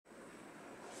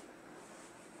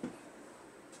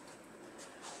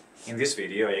In this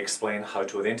video, I explain how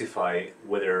to identify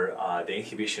whether the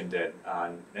inhibition that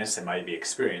an enzyme might be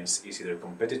experiencing is either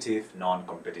competitive,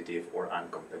 non-competitive, or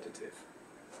uncompetitive.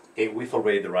 Okay, we've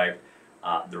already derived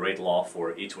the rate law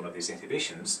for each one of these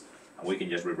inhibitions, and we can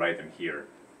just rewrite them here.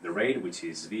 The rate, which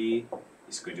is V,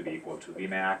 is going to be equal to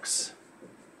Vmax,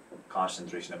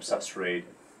 concentration of substrate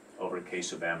over K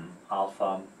sub m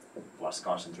alpha, plus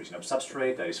concentration of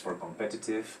substrate, that is for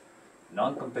competitive.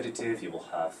 Non-competitive, you will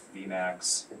have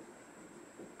Vmax,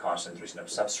 concentration of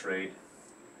substrate,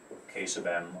 K sub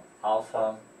m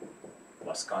alpha,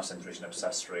 plus concentration of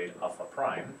substrate alpha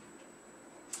prime.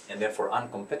 And then for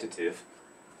uncompetitive,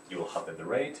 you will have that the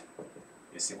rate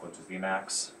is equal to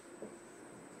Vmax,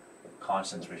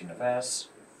 concentration of S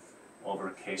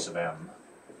over K sub m,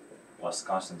 plus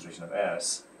concentration of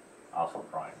S alpha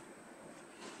prime.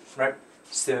 Right?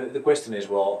 So the question is,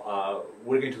 well,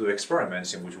 we're going to do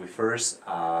experiments in which we first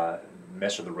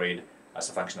measure the rate as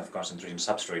a function of concentration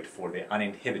substrate for the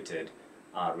uninhibited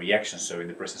reaction, so in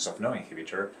the presence of no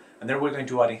inhibitor, and then we're going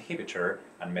to add inhibitor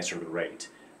and measure the rate.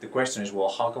 The question is, well,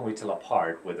 how can we tell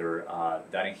apart whether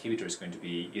that inhibitor is going to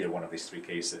be either one of these three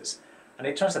cases? And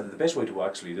it turns out that the best way to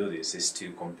actually do this is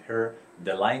to compare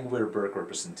the Lineweaver-Burk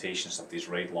representations of these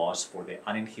rate laws for the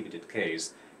uninhibited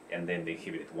case and then the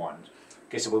inhibited one.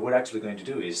 Okay, so what we're actually going to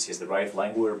do is derive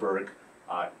Lineweaver-Burk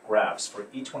graphs for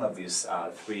each one of these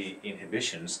three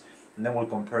inhibitions, and then we'll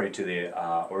compare it to the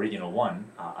original one,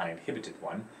 uninhibited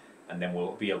one, and then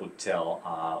we'll be able to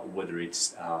tell whether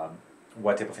it's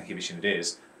what type of inhibition it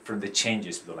is from the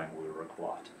changes to the Lineweaver-Burk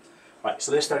plot. Right,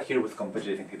 so let's start here with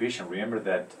competitive inhibition. Remember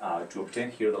that to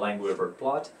obtain here the Lineweaver-Burk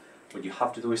plot, what you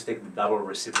have to do is take the double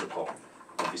reciprocal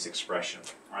of this expression.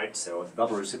 Right, so the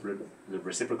double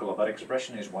reciprocal of that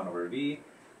expression is 1 over V,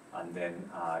 and then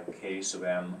K sub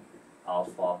m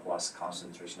alpha plus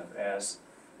concentration of S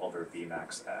over V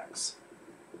max X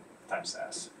times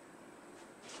S.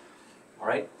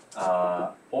 Alright,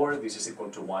 or this is equal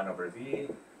to 1 over V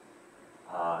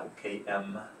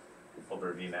Km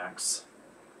over V max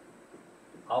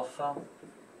alpha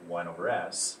 1 over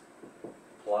S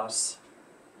plus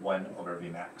 1 over V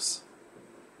max.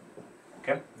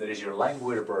 Okay, that is your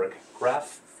Lineweaver-Burk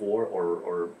graph for,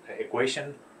 or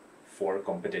equation for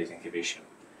competitive inhibition.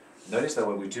 Notice that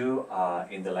what we do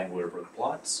in the Lineweaver-Burk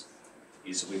plots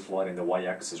is we plot in the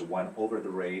y-axis 1 over the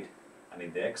rate, and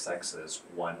in the x-axis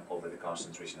 1 over the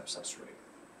concentration of substrate.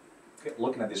 Okay,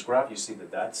 looking at this graph, you see that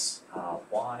that's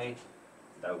y,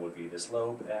 that would be the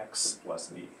slope, x plus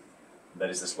v.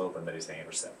 That is the slope and that is the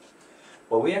intercept.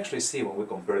 What we actually see when we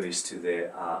compare this to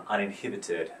the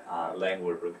uninhibited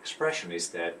Lineweaver-Burk expression is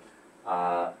that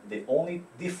the only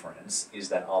difference is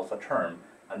that alpha term,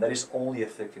 and that is only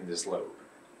affecting the slope.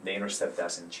 The intercept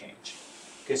doesn't change.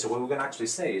 Okay, so what we can actually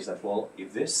say is that, well,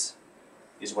 if this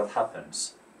is what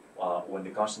happens when the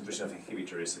concentration of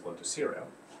inhibitor is equal to 0,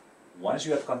 once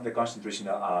you have the concentration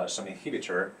of some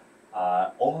inhibitor,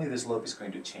 only the slope is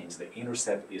going to change, the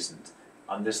intercept isn't.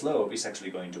 And the slope is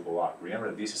actually going to go up.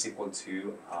 Remember, this is equal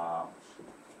to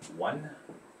 1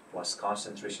 plus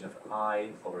concentration of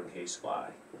I over K sub I.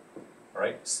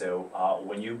 Alright, so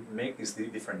when you make this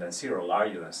different than 0,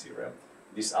 larger than 0,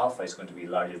 this alpha is going to be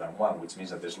larger than 1, which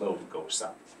means that the slope goes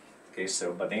up. Okay,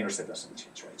 so, but the intercept doesn't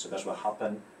change, right? So that's what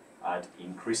happened at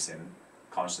increasing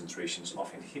concentrations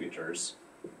of inhibitors,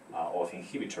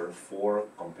 for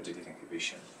competitive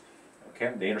inhibition.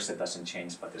 Okay, the intercept doesn't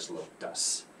change, but the slope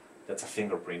does. That's a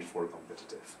fingerprint for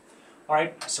competitive.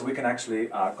 Alright, so we can actually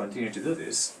continue to do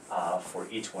this for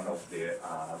each one of the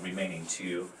remaining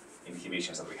two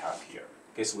inhibitions that we have here.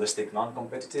 Okay, so let's take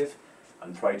non-competitive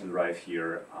and try to derive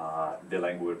here the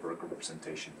Lineweaver-Burk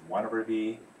representation. 1 over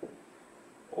V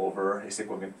over is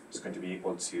going to be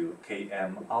equal to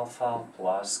Km alpha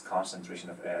plus concentration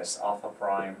of S alpha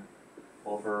prime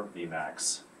over V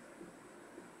max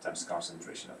times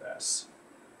concentration of S.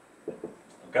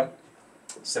 Okay?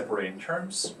 Separating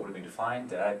terms, we're going to find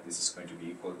that this is going to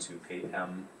be equal to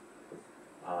Km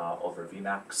over V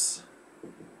max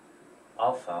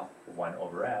alpha 1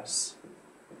 over S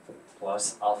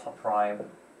plus alpha prime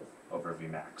over V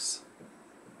max.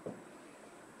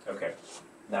 Okay,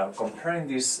 now comparing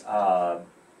this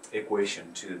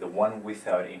equation to the one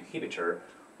without inhibitor,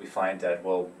 we find that,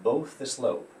 well, both the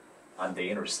slope and the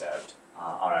intercept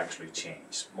are actually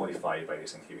changed, modified by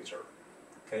this inhibitor.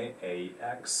 Okay,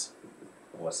 Ax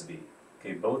plus B.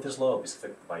 Okay, both the slope is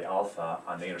affected by alpha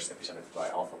and the intercept is affected by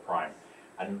alpha prime,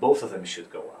 and both of them should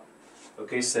go up.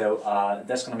 Okay, so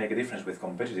that's going to make a difference with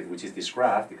competitive, which is this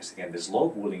graph, because again, the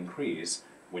slope will increase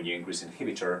when you increase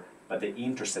inhibitor, but the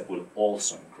intercept will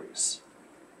also increase.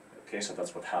 Okay, so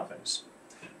that's what happens.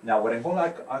 Now what I'm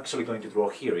actually going to draw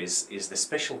here is the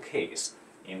special case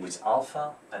in which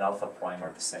alpha and alpha prime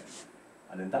are the same.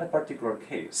 And in that particular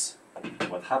case,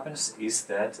 what happens is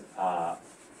that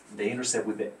the intercept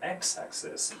with the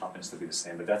x-axis happens to be the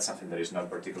same, but that's something that is not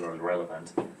particularly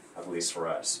relevant, at least for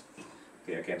us.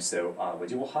 Okay, again, so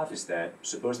what you will have is that,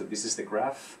 suppose that this is the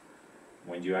graph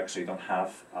when you actually don't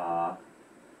have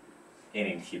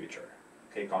any inhibitor.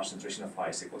 Okay, concentration of I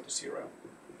is equal to 0.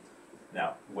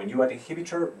 Now, when you add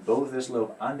inhibitor, both the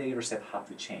slope and the intercept have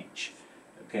to change.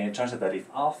 Okay, it turns out that if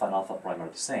alpha and alpha prime are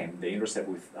the same, the intercept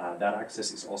with that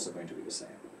axis is also going to be the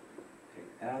same. Okay,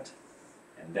 that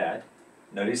and that.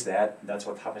 Notice that that's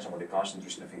what happens when the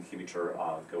concentration of inhibitor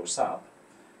goes up.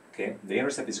 Okay, the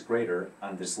intercept is greater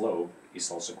and the slope is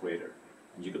also greater.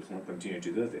 And you could continue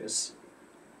to do this.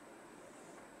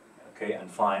 Okay,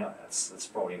 and fine, that's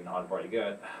probably not very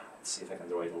good. Let's see if I can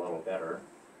draw it a little better.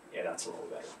 Yeah, that's a little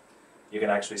better. You can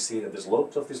actually see that the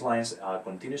slopes of these lines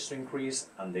continues to increase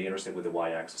and the intercept with the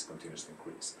y-axis continues to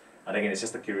increase. And again, it's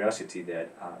just a curiosity that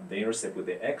the intercept with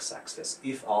the x-axis,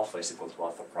 if alpha is equal to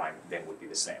alpha prime, then would be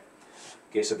the same.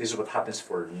 Okay, so this is what happens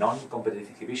for non-competitive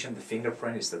inhibition. The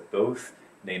fingerprint is that both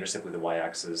the intercept with the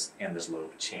y-axis and the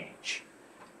slope change.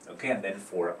 Okay, and then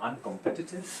for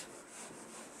uncompetitive,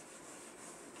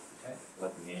 okay,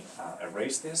 let me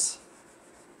erase this.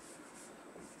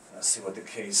 Let's see what the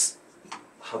case,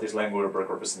 how this Lineweaver-Burk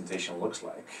representation looks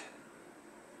like.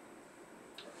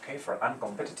 Okay, for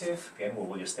uncompetitive, again, we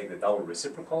will just take the double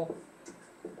reciprocal,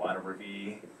 1 over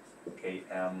v,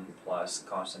 km plus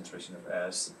concentration of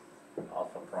S,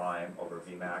 alpha prime over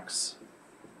V max.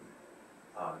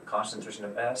 Concentration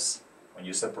of S, when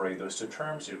you separate those two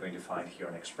terms, you're going to find here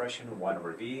an expression, 1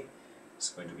 over V is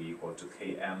going to be equal to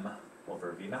Km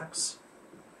over V max,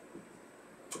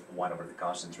 1 over the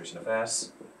concentration of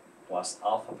S, plus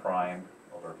alpha prime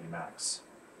over V max.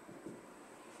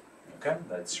 Okay,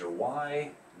 that's your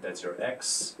Y, that's your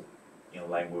X in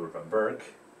Lineweaver-Burk,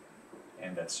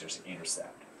 and that's your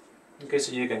intercept. Okay,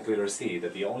 so you can clearly see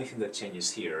that the only thing that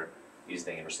changes here is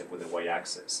the intercept with the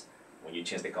y-axis. When you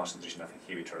change the concentration of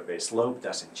inhibitor, the slope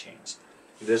doesn't change.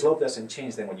 If the slope doesn't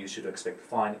change, then what you should expect to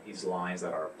find is lines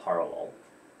that are parallel,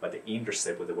 but the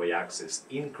intercept with the y-axis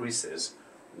increases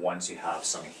once you have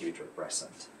some inhibitor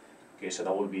present. Okay, so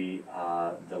that will be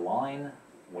the line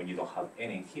when you don't have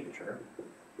any inhibitor.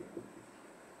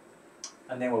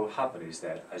 And then what will happen is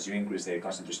that as you increase the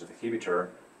concentration of the inhibitor,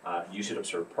 you should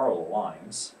observe parallel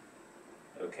lines.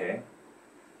 Okay,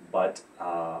 but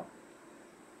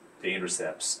the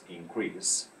intercepts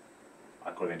increase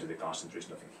according to the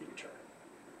concentration of inhibitor.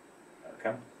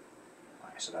 Okay,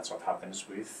 so that's what happens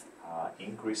with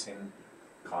increasing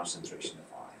concentration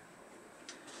of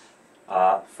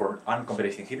I. For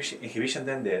uncompetitive inhibition,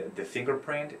 then the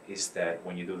fingerprint is that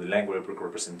when you do the Lineweaver-Burk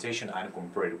representation and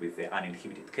compare it with the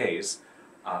uninhibited case,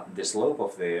 the slope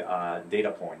of the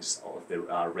data points of the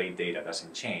rate data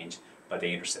doesn't change, but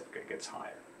the intercept gets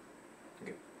higher.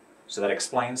 Okay. So that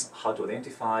explains how to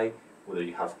identify whether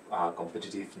you have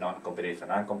competitive, non-competitive,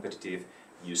 and uncompetitive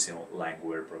using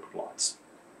Lineweaver-Burk plots.